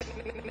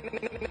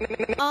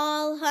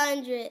All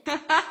 100.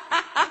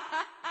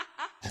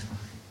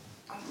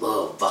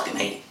 Love fucking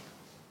hate.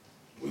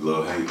 We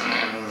love hate.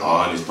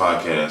 All Hundrxds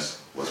podcast.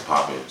 What's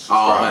popping?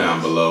 Subscribe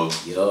down below.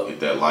 Yup. Hit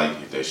that like,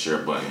 hit that share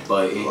button.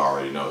 You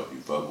already know if you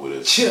fuck with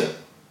us. Chill.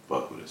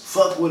 Fuck with us.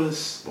 Fuck with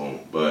us. Boom.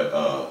 But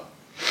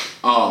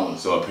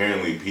so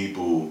apparently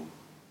people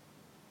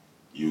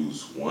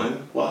use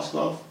one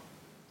washcloth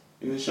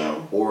in the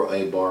shower, Or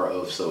a bar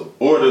of soap.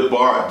 or the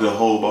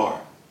whole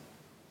bar.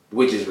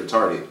 Which is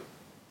retarded.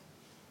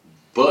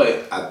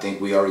 But I think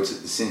we already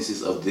took the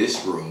census of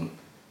this room,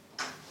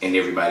 and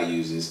everybody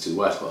uses 2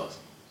 washcloths.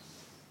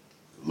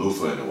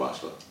 Loofah in the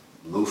washcloth.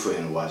 Loofah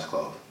and a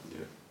washcloth.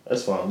 Yeah.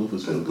 That's fine.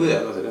 Loofah's That's good.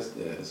 good. I was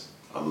like, that's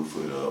I loofah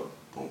it up.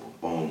 Boom, boom,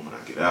 boom. When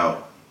I get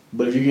out,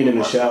 But if you're getting in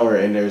the shower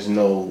and there's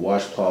no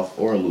washcloth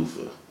or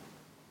loofah,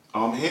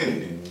 I'm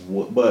handing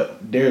it.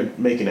 but they're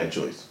making that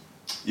choice.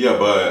 Yeah,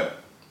 but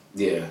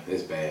yeah,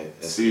 it's bad.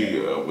 That's see,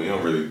 bad. we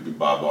don't really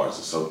buy bars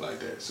of soap like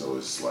that, so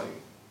it's like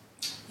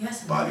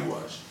Yes. body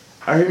wash.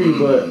 I hear you,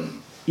 but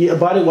yeah,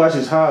 body wash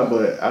is hot,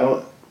 but I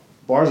don't.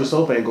 Bars of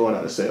soap ain't going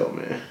out of sale,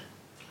 man.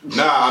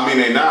 Nah, I mean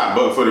they not,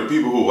 but for the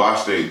people who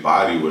wash their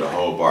body with a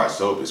whole bar of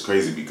soap, it's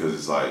crazy because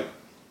it's like,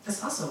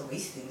 That's also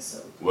wasting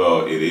soap.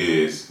 well, it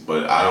is,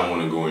 but I don't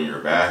want to go in your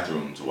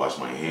bathroom to wash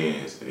my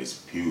hands and it's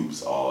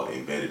pubes all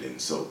embedded in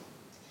soap.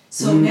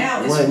 So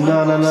now it's What? one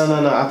No.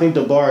 person. I think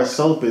the bar of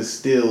soap is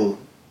still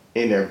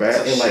in their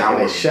bath, It's a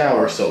in a shower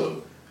bar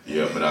soap.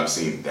 Yeah, but I've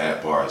seen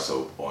that bar of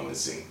soap on the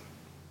sink.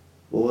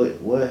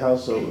 What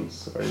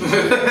households are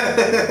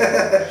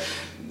you?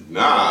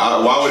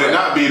 Nah, why would it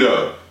not be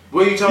though?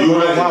 What are you talking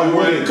about? Why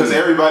would it be? Because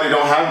everybody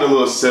don't have the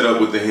little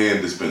setup with the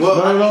hand dispenser.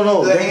 Well,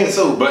 No. The They hand can-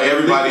 soap. But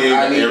everybody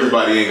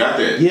ain't got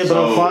that. Yeah, but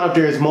So, I'm fine if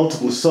there's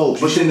multiple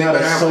soaps. But then they gotta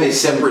have a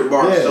separate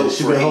bar of soap it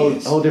should for be a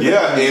hands. whole different.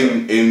 yeah, kind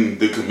of soap. in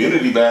the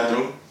community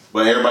bathroom,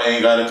 but everybody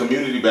ain't got a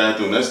community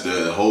bathroom. That's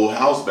the whole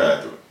house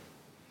bathroom.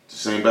 The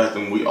same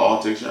bathroom we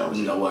all take showers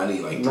in. No, I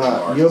need like 3 Nah,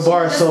 bars. your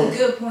bar of That's a soap.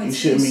 good point, You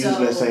shouldn't be too.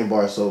 using that So- same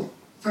bar of soap.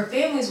 For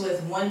families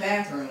with one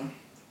bathroom,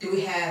 do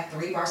we have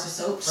 3 bars of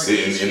soap for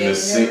Sitting each in the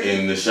family member?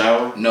 in the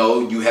shower.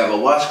 No, you have a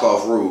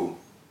washcloth rule.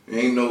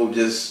 Ain't no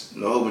just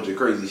no whole bunch of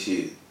crazy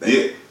shit.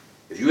 Yeah.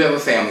 If you have a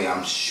family,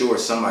 I'm sure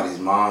somebody's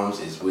mom's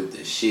is with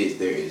the shit.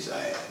 There is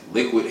a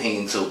liquid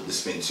hand soap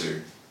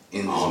dispenser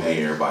in I this don't think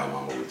bag. everybody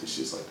mama with the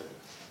shits like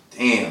that.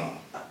 Damn.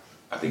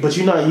 I think But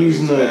you're not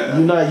using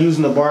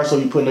the bar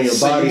soap you putting on your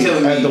So body you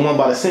telling as me- the one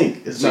by the sink.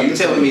 It's So not you the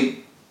telling same. me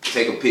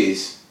take a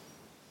piss,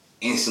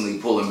 instantly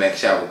pulling back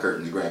shower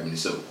curtains, grabbing the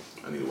soap.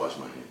 I need to wash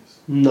my hands.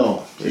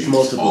 No, it's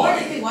multiple. Or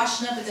they be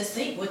washing up at the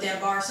sink with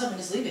that bar of soap and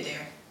just leave it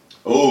there.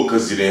 Oh,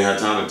 because you didn't have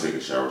time to take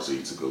a shower, so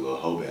you took a little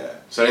hoe bath.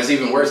 So that's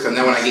even worse because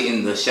now when I get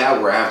in the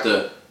shower, I have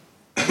to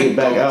Get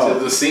back go out. to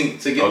the sink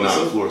to get Oh the no, the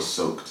soap. floor's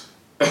soaked.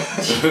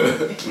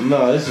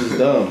 No, this is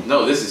dumb.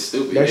 No, this is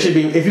stupid. That should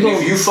be- if you And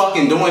gonna- you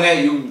fucking doing that,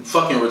 you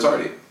fucking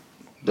retarded.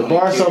 The Don't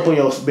bar even soap care. on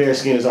your bare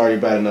skin is already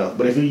bad enough.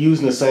 But if you're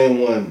using the same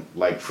one,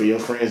 like for your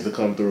friends to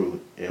come through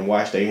and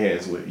wash their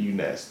hands with, you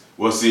nasty.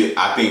 Well, see,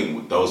 I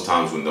think those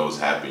times when those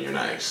happen, you're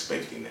not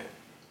expecting that.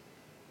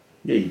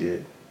 Yeah, you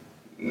did.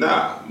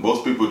 Nah,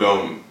 most people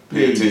don't Yeah,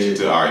 pay you attention did.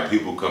 to, all right,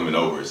 people coming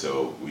over,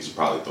 so we should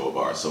probably throw a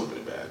bar of soap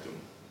in the bathroom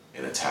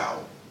and a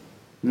towel.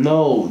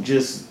 No,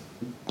 just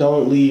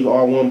don't leave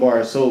our one bar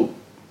of soap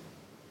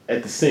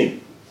at the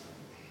sink.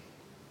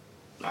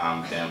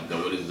 I'm damn.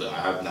 What is it? I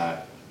have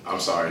not. I'm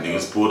sorry,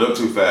 Niggas pulled up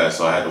too fast,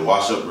 so I had to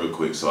wash up real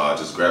quick. So I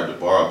just grabbed the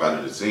bar up out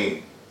of the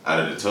sink, out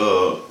of the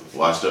tub,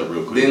 washed up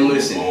real quick. Then boom,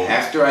 listen, boom.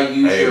 after I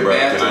use Hey, your bro,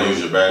 bathroom, can I use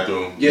your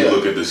bathroom? Yeah. You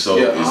look at the soap,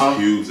 Yeah, it's uh-huh.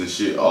 pubes and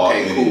shit all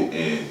Okay, in cool. it.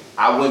 And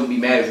I wouldn't be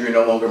mad if you're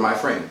no longer my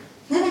friend.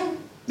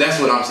 That's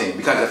what I'm saying.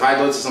 Because if I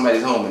go to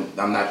somebody's home and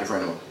I'm not your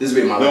friend anymore, this has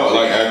been my no, life.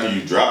 like after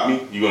you drop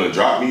me, you gonna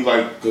drop me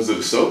like because of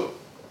the soap?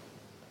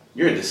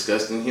 You're a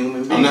disgusting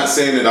human being. I'm not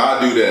saying that I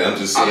do that. I'm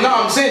just saying.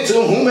 I'm saying to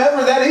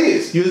whomever that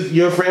is.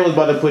 Your friend was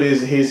about to put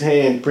his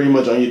hand pretty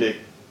much on your dick.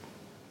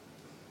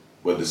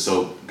 But the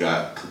soap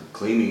got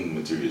cleaning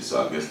material,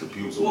 so I guess the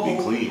pubes will be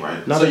Whoa. clean,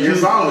 right? Not So the you're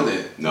pubes. fine with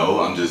it.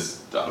 No, I'm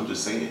just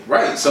saying.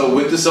 Right. So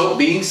with the soap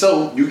being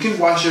soap, you can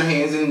wash your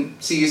hands and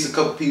see it's a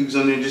couple pubes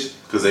on there just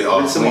Because they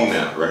all Rinse them clean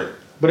off. now, right?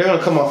 But they're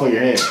gonna come off on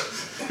your hand.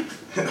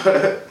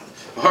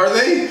 Are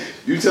they?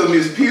 You telling me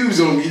it's pubes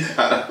on me?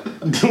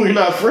 We're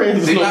not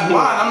friends. They're no not more.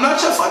 mine. I'm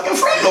not your fucking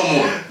friend no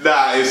more.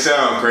 Nah, it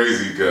sounds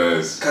crazy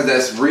because Cause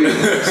that's real.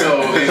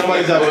 So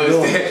Somebody's out there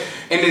doing it.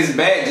 and it's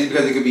bad just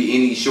because it could be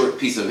any short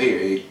piece of hair.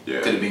 It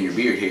Yeah. could have been your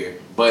beard hair,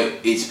 but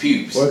it's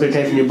pubes. Or if it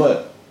came from your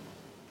butt.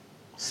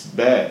 It's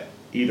bad.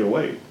 Either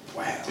way.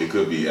 Wow. it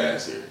could be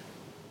ass hair.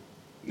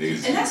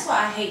 Niggas. And that's why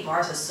I hate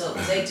bars of soap,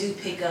 because they do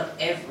pick up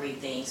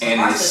everything. So And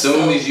bars as of soon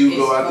soap as you is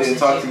go out there and most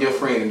talk to your difficult.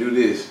 friend and do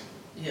this,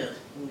 Yeah,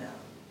 no.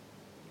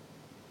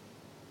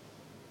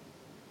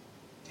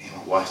 damn,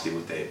 I washed it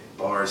with that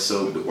bar of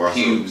soap, With the bar of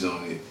pubes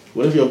on it.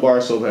 What if your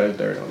bar soap has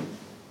dirt on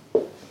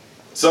it?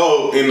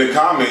 So in the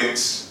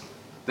comments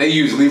They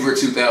use Lever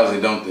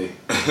 2000, don't they?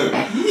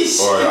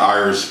 or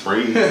Irish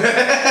Spring,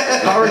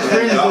 Irish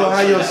Spring is gonna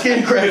have your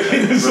skin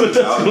cracking. That's what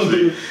that's gonna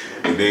do.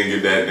 and then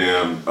get that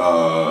damn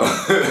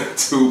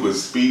tube of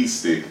speed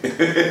stick.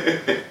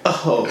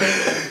 Oh,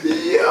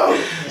 Yo.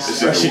 This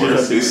shit the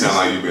worst. It sound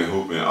like you've been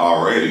hooping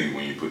already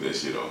when you put that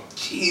shit on.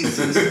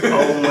 Jesus.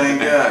 Oh my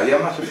God. Yeah,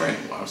 I'm not your friend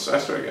anymore. I swear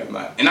to God, I'm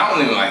not. And I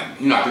don't even like,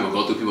 you know how people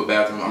go through people's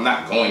bathroom? I'm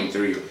not going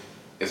through.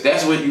 If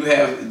that's what you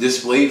have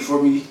displayed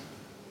for me,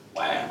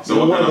 wow.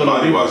 So what kind of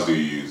body wash do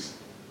you use?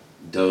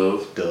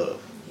 Dove.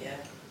 Yeah.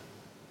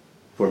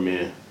 For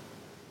men.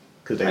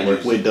 Because they I work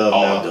use with Dove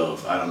all now.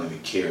 Dove. I don't even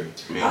care.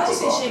 Men I was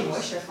football using Shea does.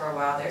 Moisture for a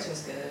while. Theirs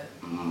was good.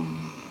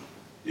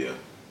 Yeah.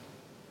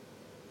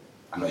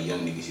 I know young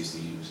niggas used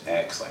to use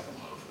Axe like a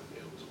motherfucker.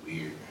 It was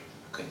weird.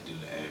 I couldn't do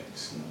the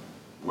Axe.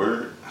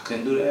 Word. I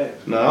couldn't do the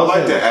Axe. No, I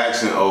like the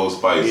Action Old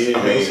Spice. Yeah,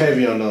 I mean, it's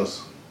heavy on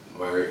those.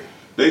 Word.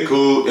 they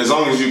cool as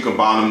long as you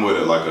combine them with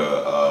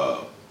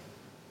a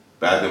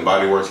Bath and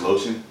Body Works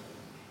lotion.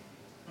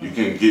 You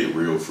can get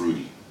real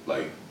fruity,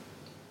 like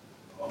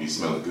be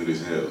smelling good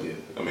as hell. Yeah.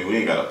 I mean, we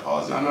ain't gotta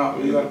pause it. No,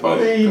 we gotta pause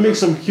Then you mix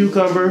some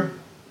cucumber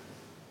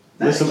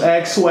with some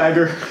Axe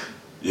swagger.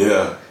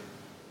 Yeah.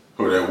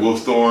 Or that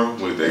Wolfthorn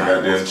with that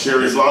goddamn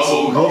cherry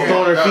blossom.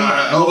 Wolfthorn or Fiji.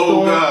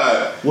 Oh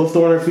God.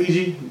 Wolfthorn or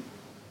Fiji.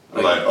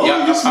 Like, oh,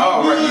 y'all, you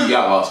smell good.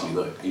 y'all lost me.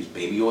 Look, I use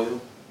baby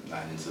oil.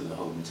 Not into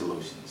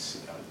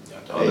lotions. Y'all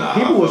Hey, nah,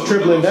 people I was fuck with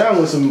tripling those.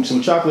 down with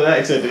some chocolate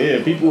Axe at the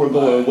end. People were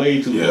going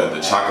way too Yeah, far.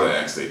 the chocolate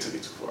axe, they took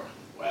it too far.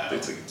 Wow. They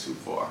took it too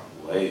far.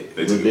 Wait.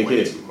 They took it Big way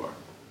hit. too far.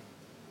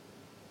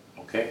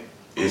 Okay.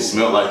 It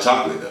smelled like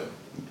chocolate though.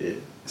 Yeah.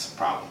 It's a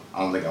problem. I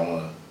don't think I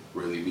want to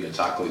really be a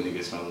chocolate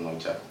nigga smelling like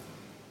chocolate.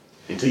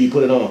 Until you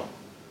put it on.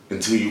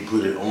 Until you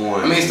put it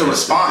on. I mean, it's the That's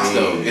response, thing.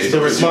 though. It's It's the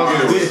the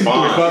response.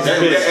 response. The response.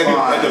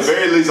 At the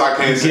very least, I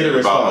can't say Get a that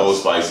about response. Old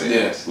Spice.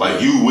 Yes.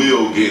 Like you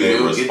will get You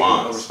a will get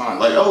response. a response.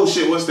 Like, oh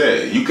shit, what's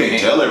that? You can't Yeah.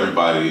 tell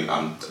everybody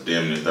I'm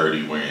damn near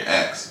 30 wearing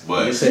Axe,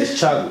 but It says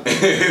chocolate.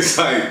 it's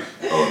like,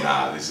 oh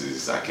nah, this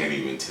is I can't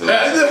even tell. You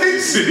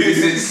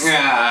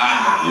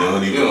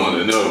don't even want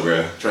to know,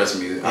 bruh. Trust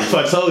me. If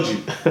I told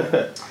you.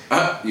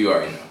 You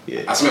already know.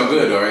 Yeah. I smell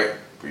good, all right?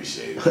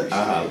 Appreciate it.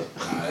 Nah,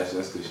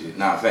 that's good shit.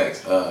 Nah,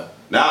 facts.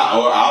 Nah,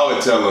 or I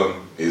would tell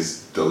them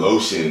it's the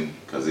lotion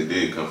because it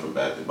did come from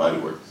Bath and Body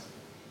Works.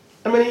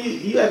 I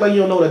mean, you act like you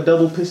don't know what a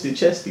double pisted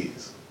chest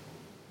is.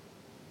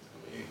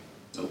 I mean,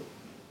 Nope.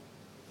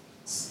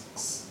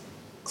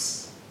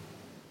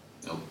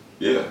 Nope.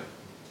 yeah.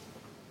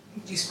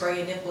 You spray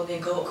your nipple and then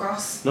go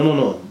across?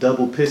 No.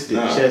 Double pisted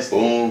Nah, chest.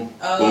 boom,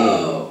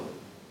 Oh.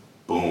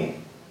 boom, boom.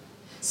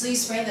 So you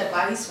spray the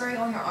body spray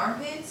on your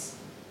armpits?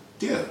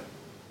 Yeah.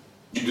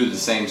 You do the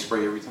same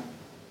spray every time?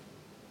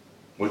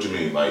 What you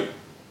mean, like?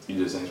 You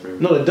do the same spray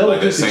every No, the double Like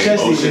that pisted same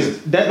chest motion?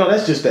 is that. No,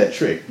 that's just that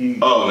trick. You,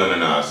 Oh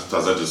no!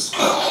 Sometimes I just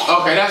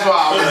Okay, that's why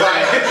I was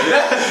like,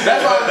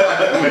 that's why I was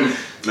like,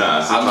 nah.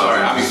 I'm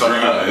sorry, I be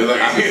fucking up. It's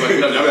like I be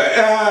fucking up. I'm like,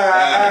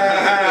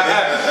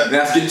 then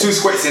I get 2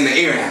 squirts in the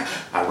air and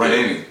I run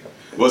in it.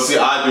 Well, see,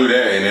 I do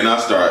that and then I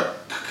start.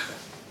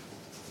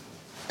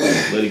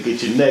 let it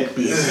get your neck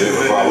beat.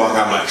 Before I walk,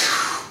 I'm like,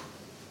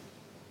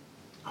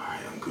 all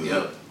right, I'm good.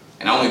 Yep.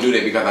 And I only do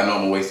that because I know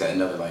I'm gonna waste that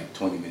another like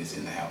 20 minutes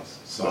in the house.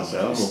 So I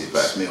said, almost it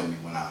smell me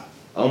when I.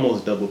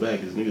 Almost double back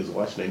because niggas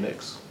watching their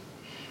necks.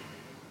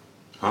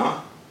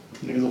 Huh?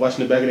 Niggas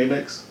watching the back of their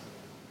necks.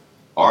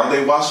 Are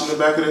they washing the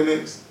back of their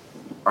necks?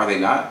 Are they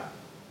not?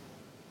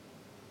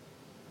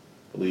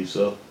 Believe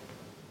so.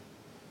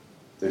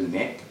 Their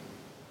neck.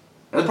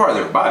 That's part of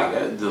their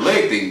body. The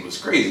leg thing was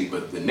crazy,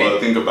 but the neck. Well,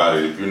 think about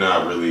it. If you're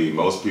not really,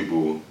 most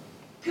people,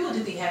 People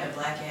do be having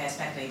black ass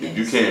back of their if necks.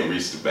 you can't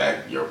reach the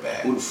back, your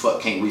back. Who the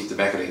fuck can't reach the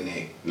back of their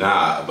neck?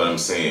 Nah, but I'm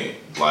saying,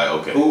 like,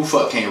 okay. Who the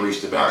fuck can't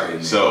reach the back of their Alright,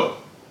 neck? so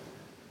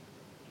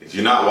if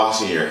you're not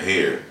washing your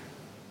hair,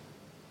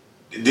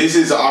 this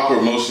is an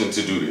awkward motion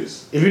to do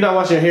this. If you're not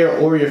washing your hair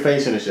or your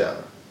face in the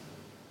shower.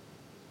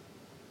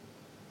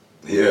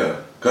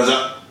 Yeah, because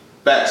I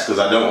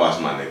don't wash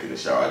my neck in the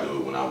shower. I do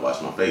it when I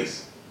wash my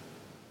face.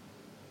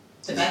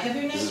 The back of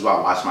your neck? This is why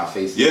I wash my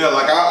face. Yeah,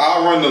 like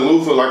I'll run the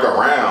loofah like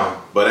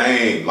around, but I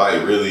ain't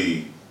like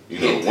really, you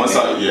know. Hit the Once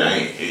neck. I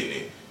ain't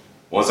hitting it.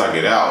 Once I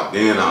get out,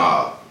 then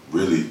I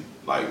really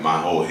like my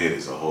whole head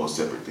is a whole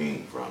separate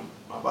thing from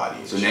my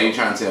body. So now you're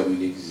trying to tell me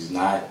niggas is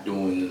not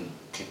doing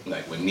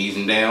like with knees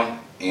and down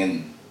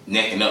and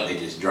neck and up, they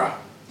just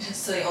drop.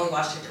 So they only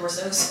wash their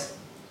torsos?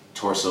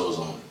 Torsos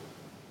only.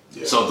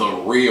 Yeah. So the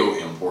real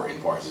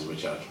important parts is what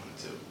y'all trying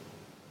to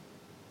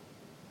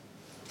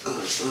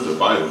do. The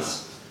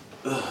vitals.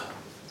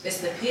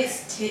 It's the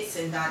pits, tits,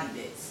 and naughty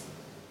bits.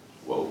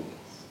 Whoa.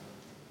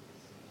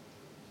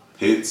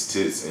 Pits,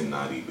 tits, and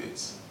naughty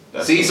bits.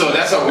 See, so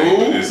that's a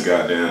rule? This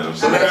goddamn.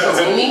 So that's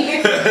a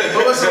rule.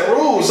 So that's a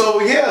rule. So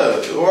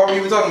yeah, why are we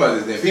even talking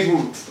about this then?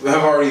 People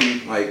have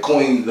already like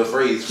coined the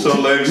phrase. For So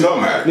legs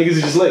don't matter. Niggas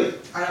is just late.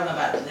 I don't know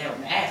about it, they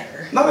don't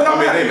matter. No, they don't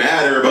I mean, they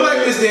matter, But but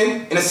like this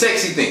then, in a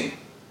sexy thing.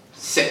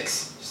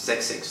 Sex.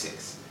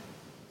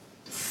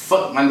 The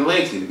fuck my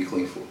legs need to be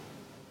clean for.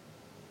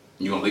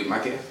 You gonna lick my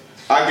calf?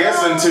 I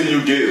guess until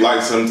you get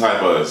like some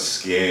type of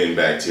skin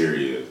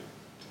bacteria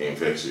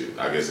infection,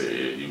 I guess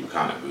you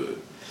kind of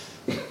good.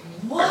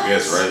 What? I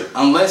guess, right?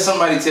 Unless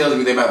somebody tells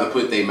me they're about to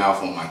put their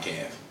mouth on my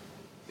calf.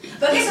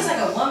 But I guess it's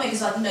like a woman,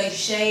 because like, you know, you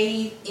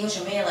shave, even with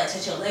your man, like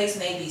touch your legs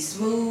and they be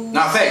smooth.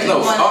 Nah, facts, no.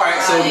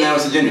 Alright, so now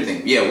it's a gender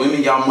thing. Yeah,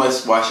 women, y'all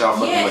must wash y'all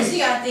fucking Yeah, legs. because you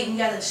gotta think, you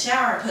gotta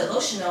shower and put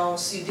lotion on,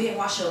 so you didn't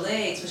wash your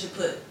legs, but you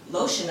put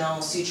lotion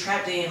on, so you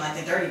trapped in like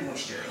the dirty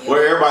moisture. Well,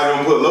 everybody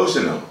don't put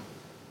lotion on.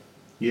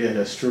 Yeah,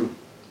 that's true.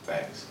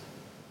 Facts.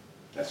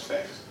 That's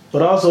facts.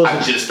 But also, I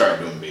just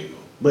started doing baby oil.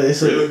 but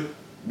it's Really?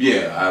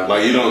 Yeah,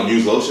 Like you don't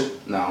use lotion?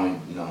 No,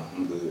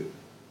 I'm good.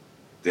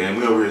 Damn,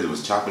 we over here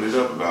was chopping it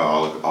up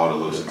about all the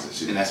lotions and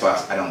shit. And that's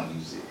why I don't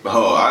use it.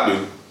 Oh, I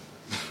do.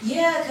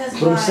 Yeah, because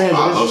But I'm saying,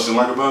 I but lotion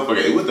like a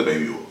motherfucker with the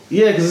baby oil.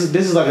 yeah, because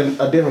this is like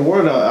a different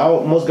world now.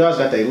 Most guys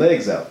got their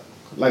legs out,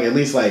 like at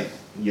least like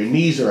your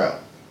knees are out.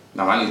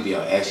 No, I need to be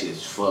out ashy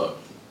as fuck.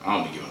 I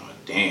don't be giving a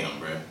damn,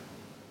 bro.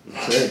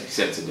 Okay.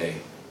 Except today.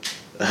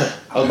 I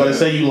was about to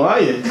say you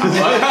lying. I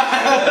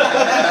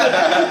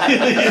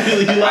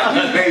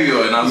use baby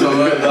oil and I'm so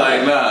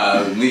like,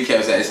 nah,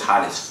 kneecaps it's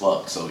hot as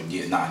fuck. So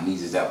yeah, nah,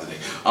 knees is out today.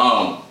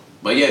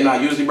 But yeah, nah,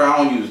 usually bro, I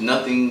don't use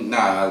nothing. Nah,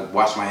 I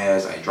wash my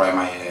ass, I dry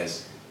my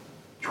ass,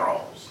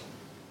 draws.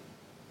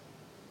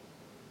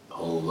 The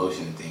whole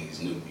lotion thing is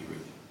new to me,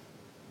 really.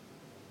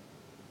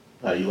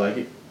 How you like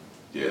it?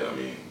 Yeah, I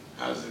mean,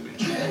 how's it been How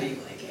do treated?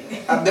 you like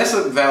it? That's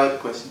a valid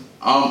question.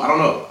 I don't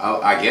know.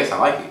 I guess I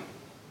like it.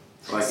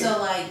 I like So it.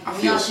 like, I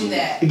when feel y'all do smooth.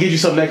 that, It gives you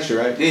something extra,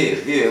 right?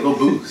 Yeah, a little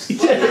boost. what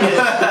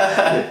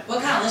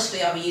kind of lotion do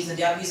y'all be using?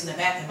 Do y'all be using the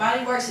Bath and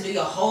Body Works to do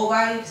your whole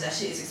body? Because that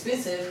shit is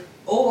expensive.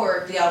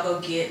 Or do y'all go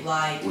get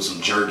like, With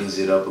some jerkins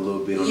it up a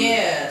little bit.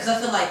 yeah, because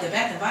I feel like the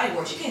Bath and Body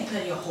Works, you can't put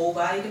in your whole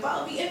body. The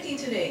bottle will be empty in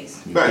 2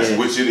 days. You Facts, can.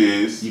 which it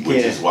is, You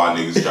which can. is why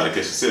niggas try to catch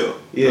a sale.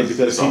 Yeah, because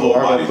it's a people whole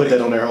are gonna body put thing.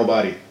 that on their whole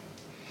body.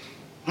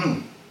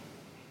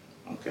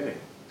 Okay.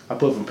 I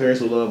put From Paris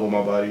with Love on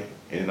my body,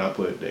 and then I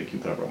put that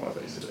cucumber on my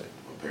face today.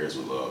 Paris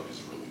with Love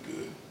is really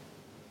good.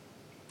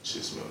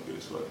 Shit smells good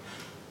as fuck.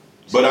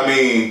 But I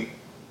mean,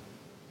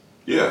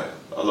 yeah,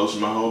 I lotion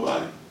my whole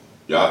body.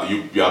 Y'all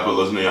put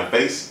lotion on your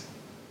face?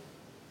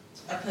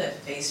 I put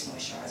face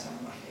moisturizer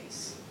on my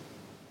face.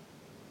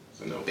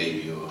 So no.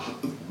 Baby oil.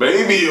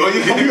 Baby oil,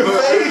 you can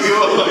put baby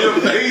oil on your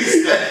face.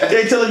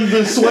 They tell you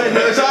been sweating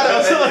every time.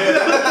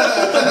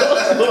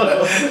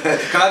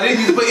 Cause I didn't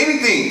used to put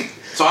anything.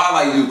 So I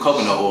like do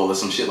coconut oil or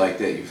some shit like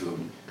that, you feel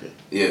me? Okay.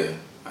 Yeah.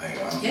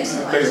 Yes,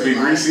 My like, face be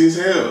like- greasy as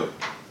hell.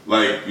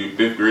 Like your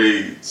 5th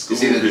grade school.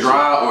 It's either picture.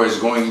 dry or it's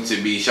going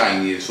to be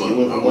shiny as fuck. You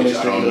went from one Which I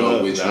extreme don't to know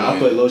another. which Nah, I one.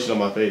 put lotion on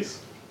my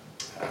face.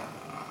 I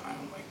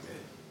don't like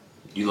that.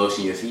 You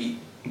lotion your feet?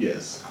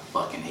 Yes. I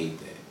fucking hate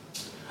that.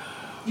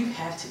 You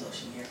have to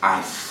lotion your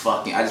I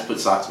just put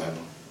socks back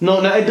on. No,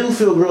 now it do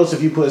feel gross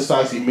if you put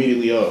socks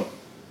immediately on.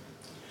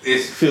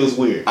 It feels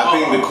weird. I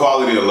think the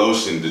quality of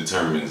lotion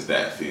determines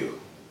that feel.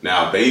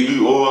 Now, baby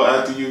oil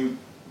after you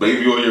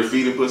baby oil your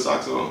feet and put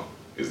socks on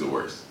is the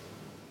worst.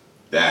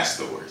 That's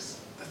the worst.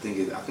 I think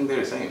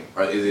they're the same.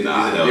 Or is it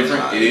Nah, hell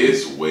different? nah, It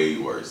is. It's way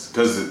worse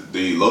because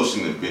the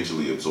lotion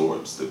eventually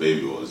absorbs. The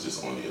baby oil is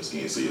just on your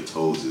skin, so your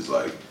toes is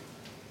like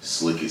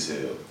slick as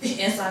hell.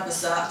 inside the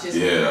sock just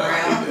Yeah, I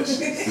around. hate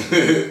that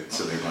shit.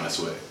 So they're gonna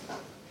sweat.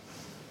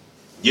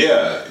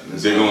 Yeah,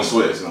 they're gonna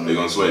sweat. They're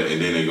gonna sweat,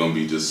 and then they're gonna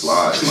be just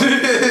slide. That's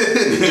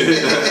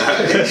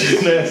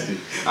just nasty.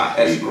 I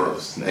That's hate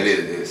gross. it. It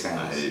is. It I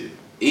sounds. hate it.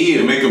 They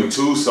Ew. make them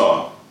too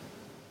soft.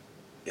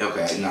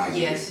 Okay. Nah.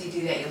 Yes, you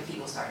do that, your feet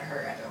will start to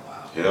hurt after a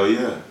while. Hell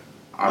yeah.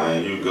 Alright.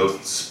 Man, you go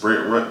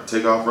sprint, run,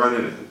 take off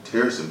running, and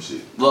tear some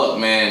shit. Look,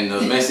 man.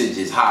 The message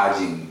is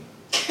hygiene.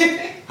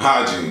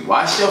 Hygiene.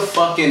 Wash your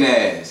fucking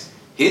ass.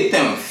 Hit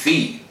them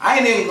feet. I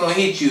ain't even gonna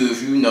hit you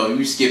if you know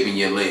you skipping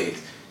your legs.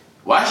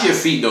 Wash your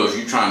feet though if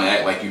you trying to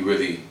act like you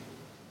really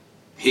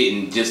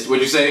hitting just what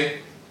you say?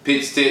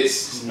 Pits,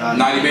 tits,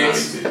 naughty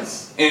bits,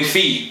 bits. and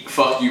feet.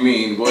 Fuck you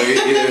mean, boy.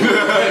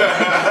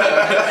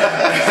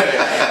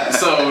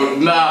 So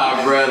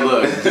nah, bruh.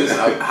 Look, just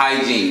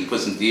hygiene.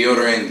 Put some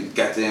deodorant.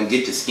 Goddamn,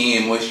 get your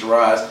skin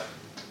moisturized.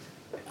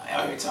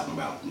 Out here talking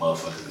about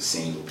motherfuckers are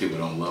single, people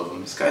don't love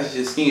them. It's cause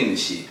your skin and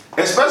shit.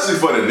 Especially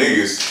for the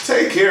niggas,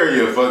 take care of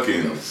your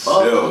fucking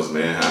fuck? selves,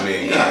 man. I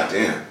mean, Yeah.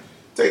 goddamn.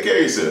 Take care of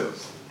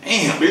yourselves.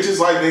 Damn. Bitches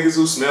like niggas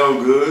who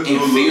smell good, And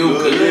who feel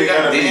look good. good, You ain't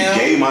gotta goddamn. be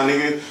gay, my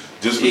nigga.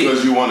 Just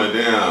because you want to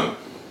damn,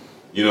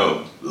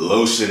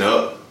 lotion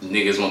up,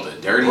 Niggas want the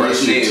brush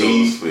dirtiest your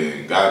nails. teeth,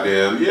 and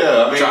goddamn,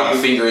 yeah. I mean, Trying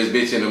to finger his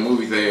bitch in the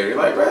movie theater. You're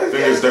like, bro,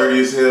 fingers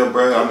dirty as hell,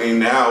 bro. I mean,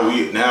 now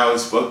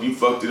it's fuck. You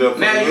fucked it up.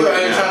 Now you out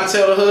here trying to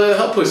tell the hood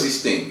her pussy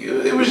stink.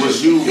 It was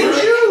just you, It bro.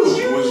 was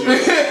you. It was you.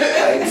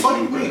 Like, fuck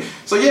you, bro. man.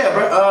 So yeah,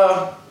 bro.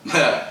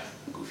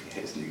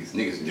 Goofy ass niggas.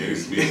 Niggas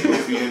Niggas. be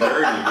goofy and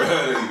dirty, bro.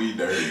 They be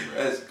dirty,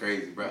 bro. That's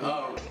crazy, bro.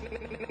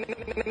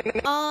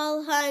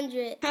 All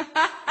 100.